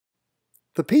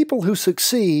The people who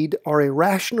succeed are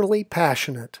irrationally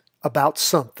passionate about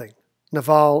something.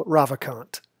 Naval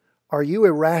Ravikant. Are you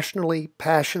irrationally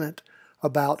passionate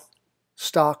about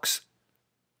stocks,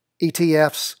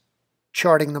 ETFs,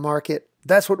 charting the market?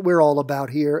 That's what we're all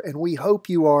about here, and we hope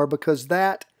you are, because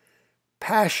that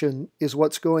passion is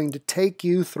what's going to take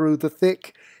you through the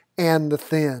thick and the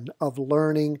thin of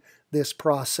learning this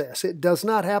process. It does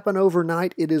not happen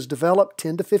overnight. It is developed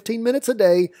 10 to 15 minutes a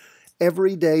day,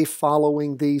 every day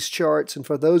following these charts. And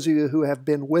for those of you who have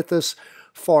been with us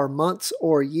for months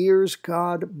or years,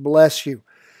 God bless you.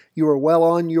 You are well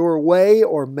on your way,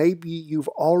 or maybe you've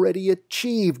already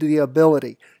achieved the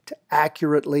ability to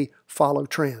accurately follow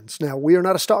trends. Now, we are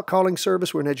not a stock calling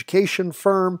service. We're an education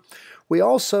firm. We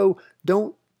also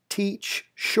don't teach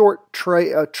short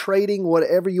trading,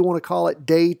 whatever you want to call it,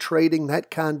 day trading, that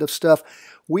kind of stuff.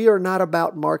 We are not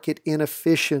about market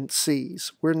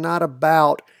inefficiencies. We're not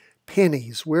about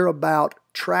pennies. We're about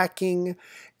tracking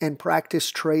and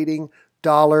practice trading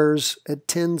dollars,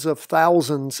 tens of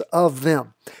thousands of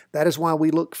them. That is why we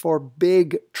look for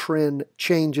big trend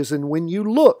changes. And when you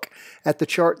look at the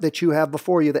chart that you have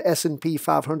before you, the S&P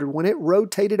 500, when it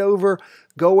rotated over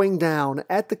going down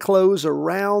at the close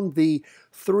around the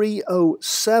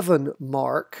 307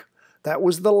 mark, that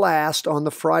was the last on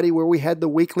the Friday where we had the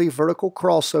weekly vertical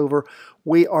crossover.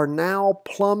 We are now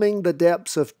plumbing the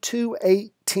depths of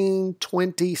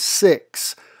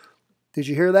 218.26. Did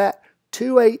you hear that?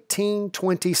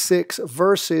 218.26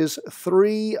 versus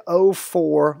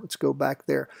 304. Let's go back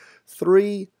there.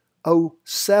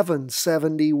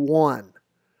 307.71.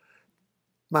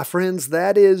 My friends,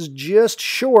 that is just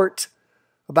short,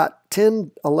 about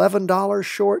 $10, $11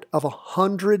 short of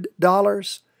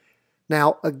 $100.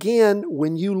 Now, again,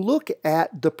 when you look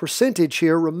at the percentage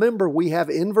here, remember we have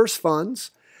inverse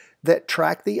funds that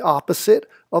track the opposite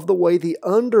of the way the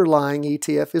underlying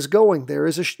ETF is going. There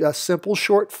is a simple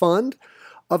short fund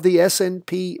of the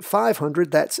S&P 500,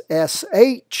 that's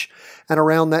SH, and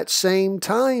around that same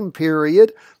time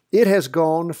period, it has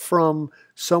gone from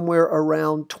somewhere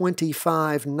around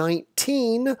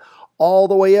 25.19 all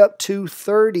the way up to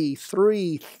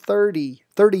 33.30,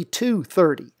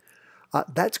 32.30.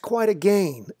 That's quite a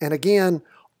gain. And again,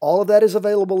 all of that is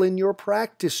available in your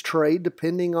practice trade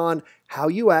depending on how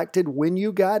you acted, when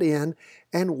you got in,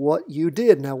 and what you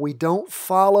did. Now, we don't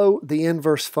follow the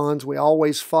inverse funds. We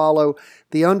always follow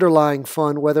the underlying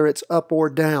fund, whether it's up or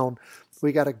down.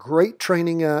 We got a great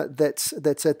training that's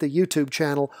at the YouTube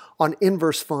channel on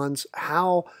inverse funds,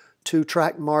 how to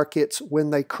track markets when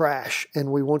they crash.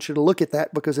 And we want you to look at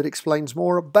that because it explains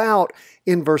more about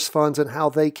inverse funds and how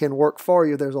they can work for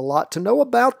you. There's a lot to know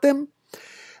about them.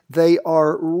 They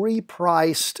are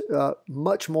repriced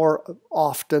much more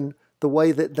often the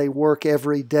way that they work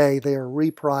every day. They are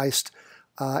repriced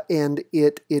and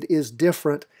it is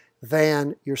different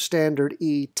than your standard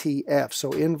ETF.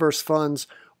 So inverse funds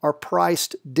are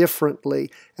priced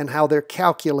differently and how they're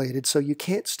calculated. So you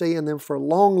can't stay in them for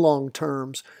long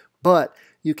terms, but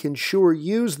you can sure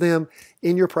use them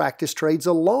in your practice trades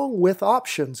along with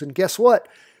options. And guess what?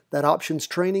 That options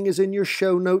training is in your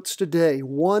show notes today,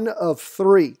 one of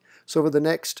 3. So over the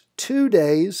next 2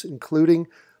 days, including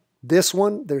this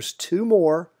one, there's 2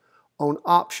 more on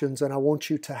options, and I want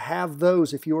you to have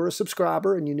those. If you are a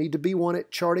subscriber, and you need to be one,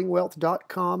 at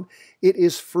chartingwealth.com, it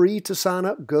is free to sign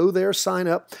up. Go there, sign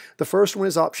up. The first one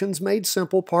is Options Made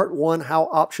Simple, Part 1, how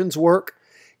options work.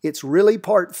 It's really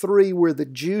Part 3 where the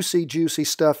juicy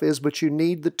stuff is, but you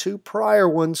need the 2 prior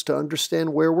ones to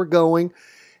understand where we're going.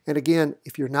 And again,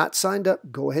 if you're not signed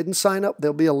up, go ahead and sign up.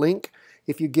 There'll be a link.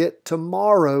 If you get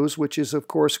tomorrow's, which is of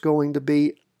course going to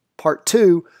be Part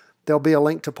 2, there'll be a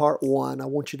link to Part 1. I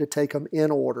want you to take them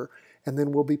in order. And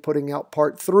then we'll be putting out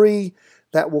Part 3.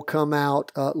 That will come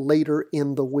out later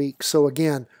in the week. So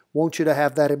again, want you to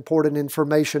have that important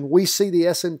information. We see the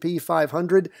S&P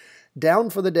 500 down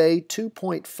for the day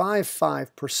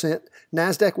 2.55%.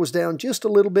 NASDAQ was down just a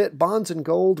little bit. Bonds and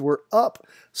gold were up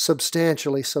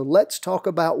substantially. So let's talk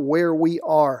about where we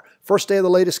are. First day of the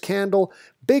latest candle,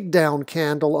 big down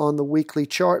candle on the weekly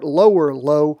chart, lower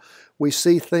low. We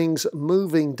see things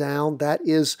moving down. That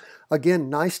is, again,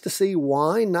 nice to see.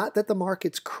 Why? Not that the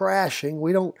market's crashing.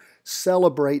 We don't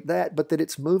celebrate that, but that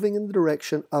it's moving in the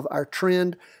direction of our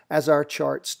trend as our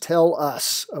charts tell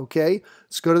us. Okay,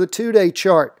 let's go to the 2-day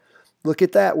chart. Look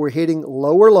at that. We're hitting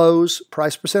lower lows.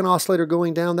 Price percent oscillator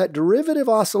going down. That derivative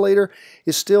oscillator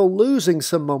is still losing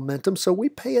some momentum, so we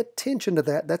pay attention to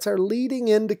that. That's our leading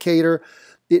indicator.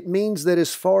 It means that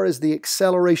as far as the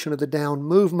acceleration of the down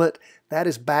movement, that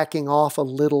is backing off a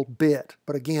little bit.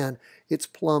 But again, it's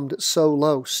plumbed so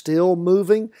low. Still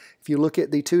moving. If you look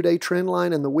at the 2-day trend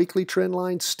line and the weekly trend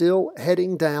line, still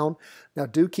heading down. Now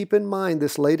do keep in mind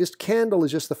this latest candle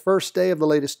is just the first day of the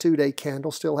latest 2-day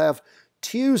candle. Still have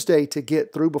Tuesday to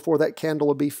get through before that candle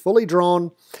will be fully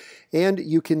drawn. And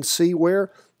you can see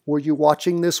were you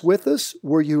watching this with us?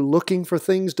 Were you looking for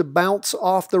things to bounce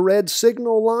off the red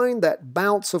signal line? That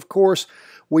bounce, of course,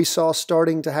 we saw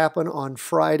starting to happen on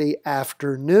Friday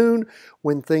afternoon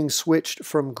when things switched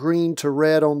from green to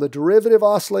red on the derivative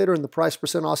oscillator and the price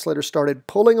percent oscillator started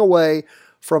pulling away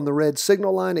from the red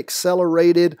signal line,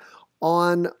 accelerated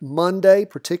on Monday,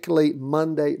 particularly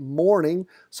Monday morning.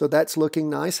 So that's looking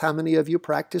nice. How many of you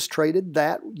practice traded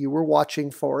that? You were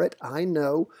watching for it, I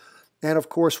know. And of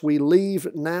course, we leave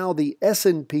now the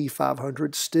S&P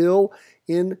 500 still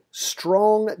in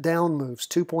strong down moves,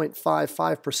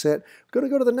 2.55%. We're going to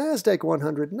go to the NASDAQ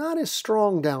 100, not as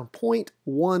strong down,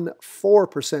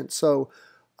 0.14%. So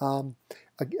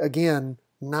again,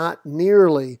 not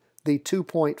nearly the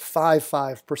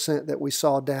 2.55% that we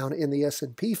saw down in the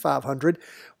S&P 500.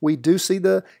 We do see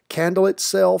the candle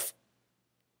itself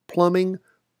plumbing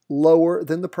lower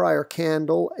than the prior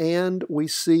candle, and we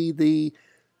see the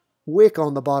wick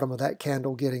on the bottom of that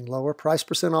candle getting lower. Price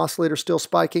percent oscillator still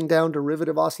spiking down,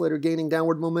 derivative oscillator gaining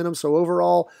downward momentum. So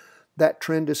overall, that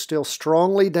trend is still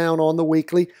strongly down on the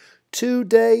weekly.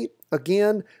 2-day,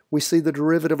 again, we see the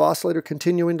derivative oscillator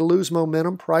continuing to lose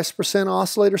momentum. Price percent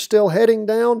oscillator still heading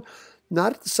down,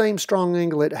 not at the same strong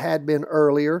angle it had been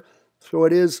earlier. So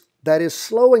that is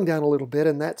slowing down a little bit,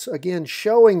 and that's again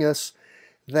showing us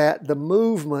that the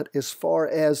movement as far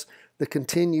as the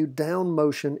continued down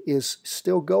motion is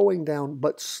still going down,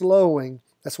 but slowing.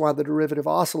 That's why the derivative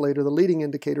oscillator, the leading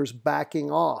indicator, is backing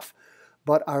off.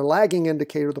 But our lagging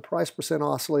indicator, the price percent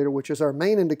oscillator, which is our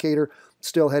main indicator,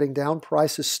 still heading down.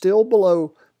 Price is still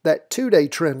below that 2-day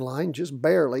trend line, just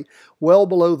barely, well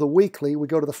below the weekly. We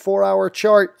go to the 4-hour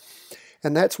chart,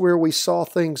 and that's where we saw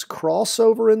things cross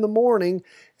over in the morning.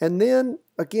 And then,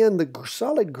 again, the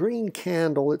solid green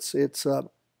candle, it's a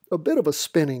bit of a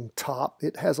spinning top.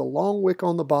 It has a long wick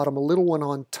on the bottom, a little one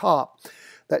on top.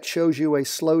 That shows you a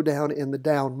slowdown in the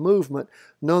down movement.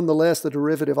 Nonetheless, the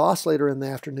derivative oscillator in the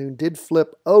afternoon did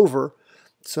flip over.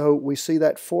 So we see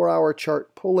that 4-hour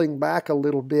chart pulling back a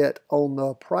little bit on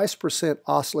the price percent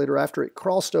oscillator after it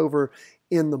crossed over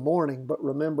in the morning. But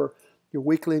remember, your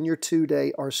weekly and your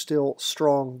 2-day are still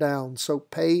strong down. So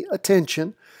pay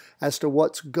attention as to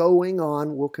what's going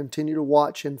on. We'll continue to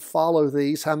watch and follow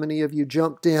these. How many of you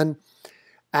jumped in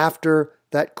after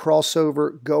that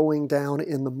crossover going down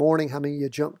in the morning? How many of you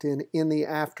jumped in the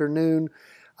afternoon?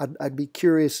 I'd be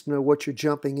curious to know what your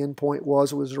jumping in point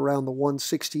was. Was it around the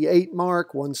 168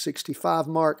 mark, 165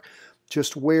 mark?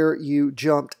 Just where you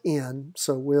jumped in.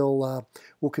 So we'll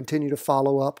continue to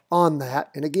follow up on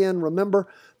that. And again, remember,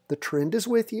 the trend is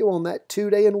with you on that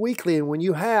 2-day and weekly. And when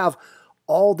you have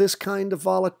all this kind of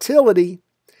volatility,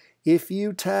 if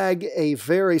you tag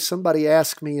somebody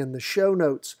asked me in the show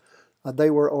notes,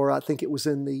 or I think it was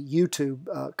in the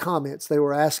YouTube comments, they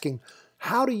were asking,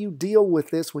 how do you deal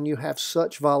with this when you have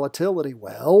such volatility?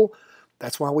 Well,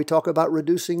 that's why we talk about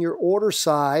reducing your order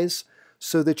size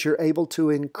so that you're able to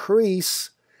increase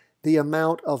the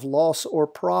amount of loss or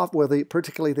profit,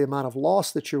 particularly the amount of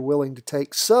loss that you're willing to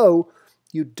take, so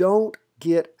you don't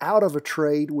get out of a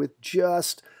trade with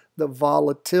just the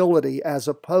volatility as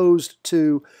opposed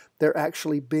to there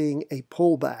actually being a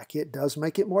pullback. It does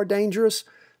make it more dangerous,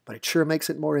 but it sure makes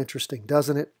it more interesting,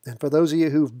 doesn't it? And for those of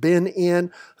you who've been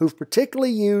in, who've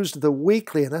particularly used the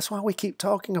weekly, and that's why we keep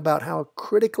talking about how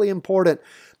critically important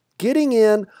getting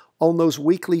in on those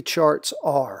weekly charts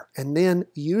are, and then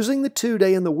using the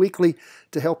 2-day and the weekly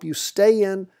to help you stay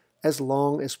in as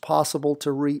long as possible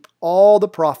to reap all the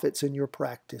profits in your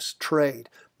practice trade.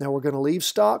 Now we're going to leave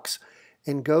stocks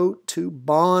and go to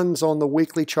bonds on the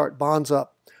weekly chart. Bonds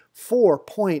up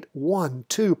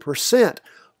 4.12%.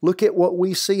 Look at what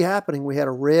we see happening. We had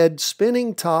a red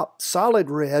spinning top, solid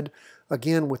red,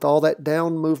 again with all that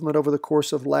down movement over the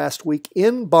course of last week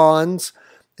in bonds.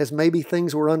 As maybe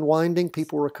things were unwinding,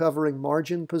 people were covering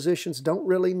margin positions. Don't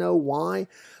really know why,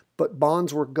 but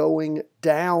bonds were going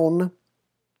down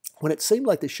when it seemed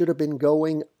like they should have been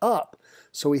going up.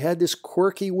 So we had this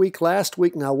quirky week last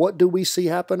week. Now, what do we see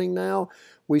happening now?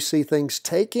 We see things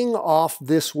taking off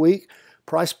this week.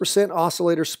 Price percent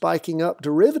oscillator spiking up.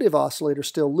 Derivative oscillator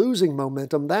still losing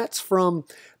momentum. That's from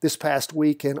this past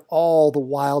week and all the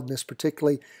wildness,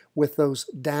 particularly with those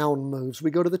down moves.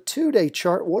 We go to the 2-day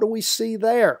chart. What do we see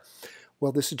there?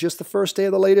 Well, this is just the first day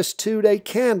of the latest 2-day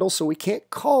candle, so we can't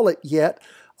call it yet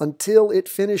until it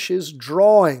finishes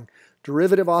drawing.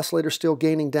 Derivative oscillator still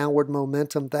gaining downward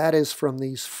momentum. That is from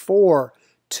these 4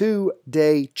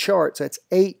 two-day charts. That's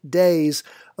 8 days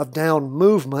of down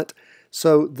movement.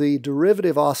 So the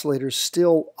derivative oscillator is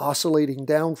still oscillating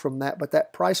down from that, but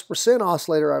that price percent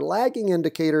oscillator, our lagging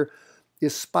indicator,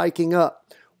 is spiking up.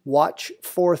 Watch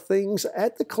for things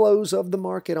at the close of the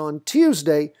market on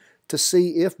Tuesday to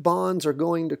see if bonds are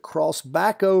going to cross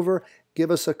back over, give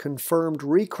us a confirmed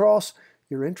recross.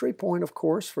 Your entry point, of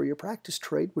course, for your practice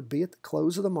trade would be at the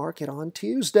close of the market on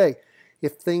Tuesday.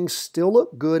 If things still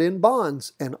look good in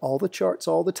bonds, and all the charts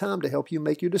all the time to help you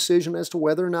make your decision as to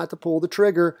whether or not to pull the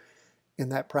trigger in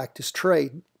that practice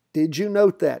trade. Did you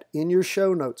note that in your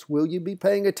show notes? Will you be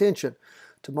paying attention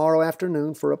tomorrow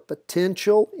afternoon for a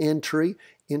potential entry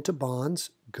into bonds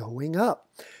going up?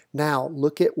 Now,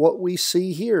 look at what we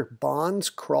see here. Bonds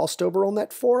crossed over on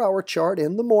that 4-hour chart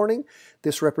in the morning.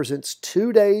 This represents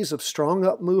 2 days of strong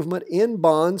up movement in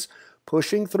bonds,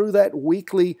 pushing through that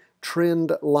weekly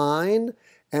trend line,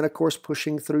 and of course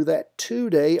pushing through that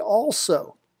 2-day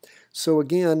also. So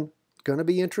again, going to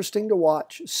be interesting to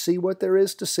watch, see what there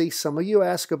is to see. Some of you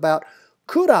ask about,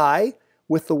 could I,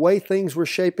 with the way things were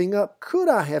shaping up, could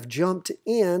I have jumped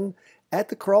in at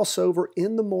the crossover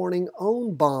in the morning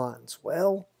on bonds?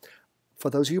 Well, for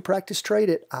those of you who practice trade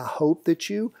it, I hope that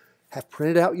you have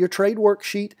printed out your trade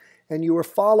worksheet and you are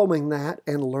following that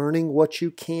and learning what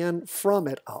you can from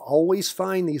it. I always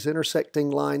find these intersecting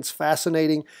lines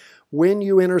fascinating when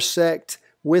you intersect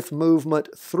with movement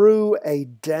through a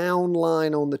down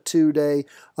line on the 2-day,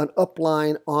 an up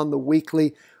line on the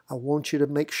weekly. I want you to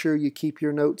make sure you keep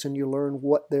your notes and you learn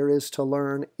what there is to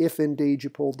learn if indeed you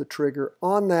pulled the trigger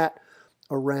on that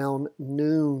around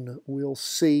noon. We'll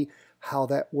see how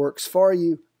that works for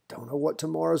you. Don't know what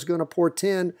tomorrow's going to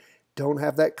portend. Don't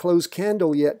have that closed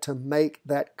candle yet to make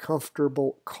that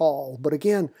comfortable call. But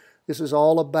again, this is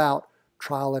all about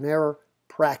trial and error,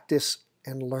 practice,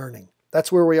 and learning.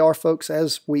 That's where we are, folks,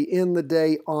 as we end the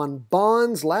day on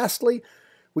bonds. Lastly,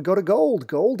 we go to gold.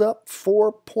 Gold up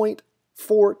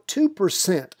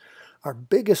 4.42%, our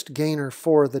biggest gainer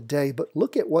for the day. But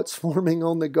look at what's forming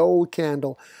on the gold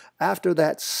candle after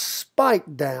that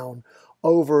spike down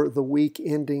over the week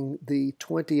ending the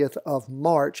 20th of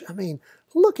March. I mean,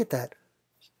 look at that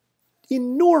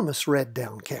enormous red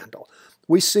down candle.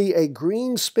 We see a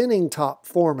green spinning top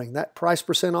forming. That price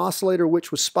percent oscillator, which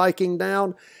was spiking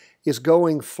down, is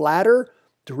going flatter.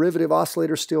 Derivative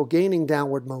oscillator still gaining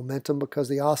downward momentum because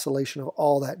the oscillation of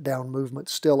all that down movement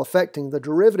still affecting the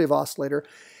derivative oscillator.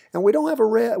 And we don't have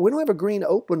a green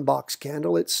open box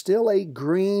candle. It's still a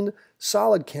green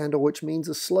solid candle, which means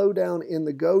a slowdown in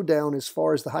the go down as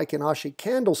far as the Heikin Ashi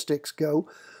candlesticks go.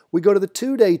 We go to the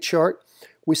 2-day chart.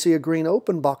 We see a green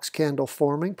open box candle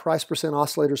forming. Price percent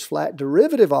oscillators flat.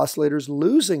 Derivative oscillators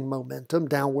losing momentum,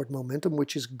 downward momentum,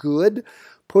 which is good.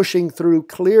 Pushing through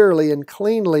clearly and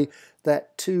cleanly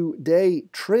that 2-day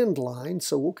trend line.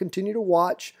 So we'll continue to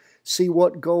watch, see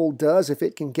what gold does. If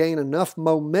it can gain enough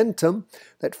momentum,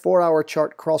 that 4-hour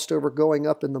chart crossed over going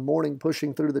up in the morning,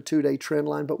 pushing through the 2-day trend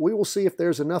line. But we will see if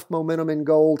there's enough momentum in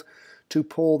gold to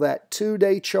pull that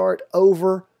 2-day chart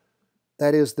over.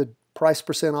 That is the price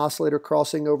percent oscillator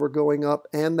crossing over going up,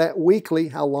 and that weekly,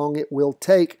 how long it will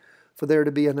take for there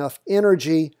to be enough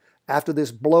energy after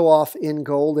this blow off in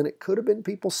gold. And it could have been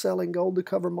people selling gold to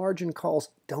cover margin calls.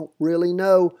 Don't really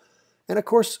know. And of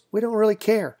course, we don't really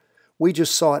care. We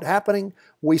just saw it happening.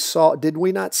 We saw, did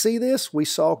we not see this? We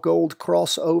saw gold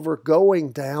cross over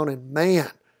going down, and man,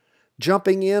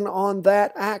 jumping in on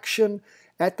that action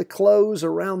at the close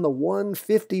around the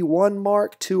 151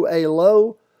 mark to a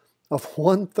low of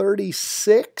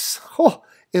 136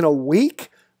 in a week.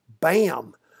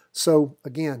 Bam. So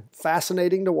again,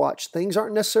 fascinating to watch. Things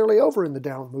aren't necessarily over in the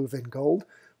down move in gold.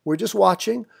 We're just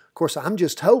watching. Of course, I'm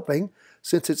just hoping,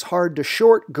 since it's hard to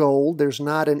short gold, there's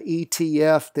not an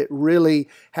ETF that really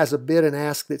has a bid and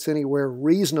ask that's anywhere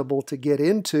reasonable to get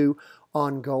into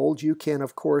on gold. You can,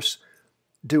 of course,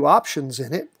 do options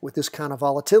in it. With this kind of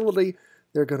volatility,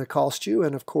 they're going to cost you.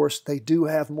 And of course, they do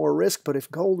have more risk. But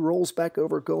if gold rolls back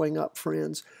over going up,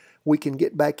 friends, we can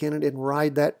get back in it and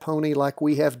ride that pony like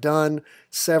we have done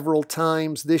several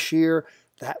times this year.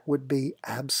 That would be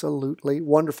absolutely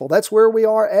wonderful. That's where we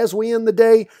are as we end the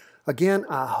day. Again,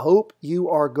 I hope you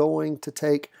are going to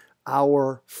take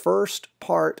our first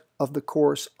part of the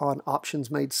course on Options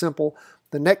Made Simple.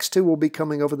 The next two will be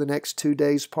coming over the next 2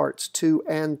 days, parts 2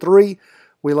 and 3.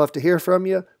 We love to hear from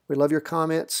you. We love your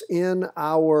comments in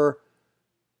all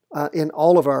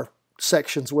of our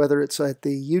sections, whether it's at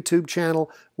the YouTube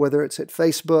channel, whether it's at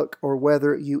Facebook, or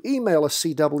whether you email us,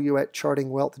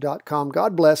 cw@chartingwealth.com.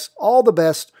 God bless. All the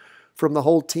best from the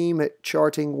whole team at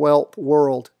Charting Wealth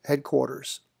World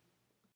headquarters.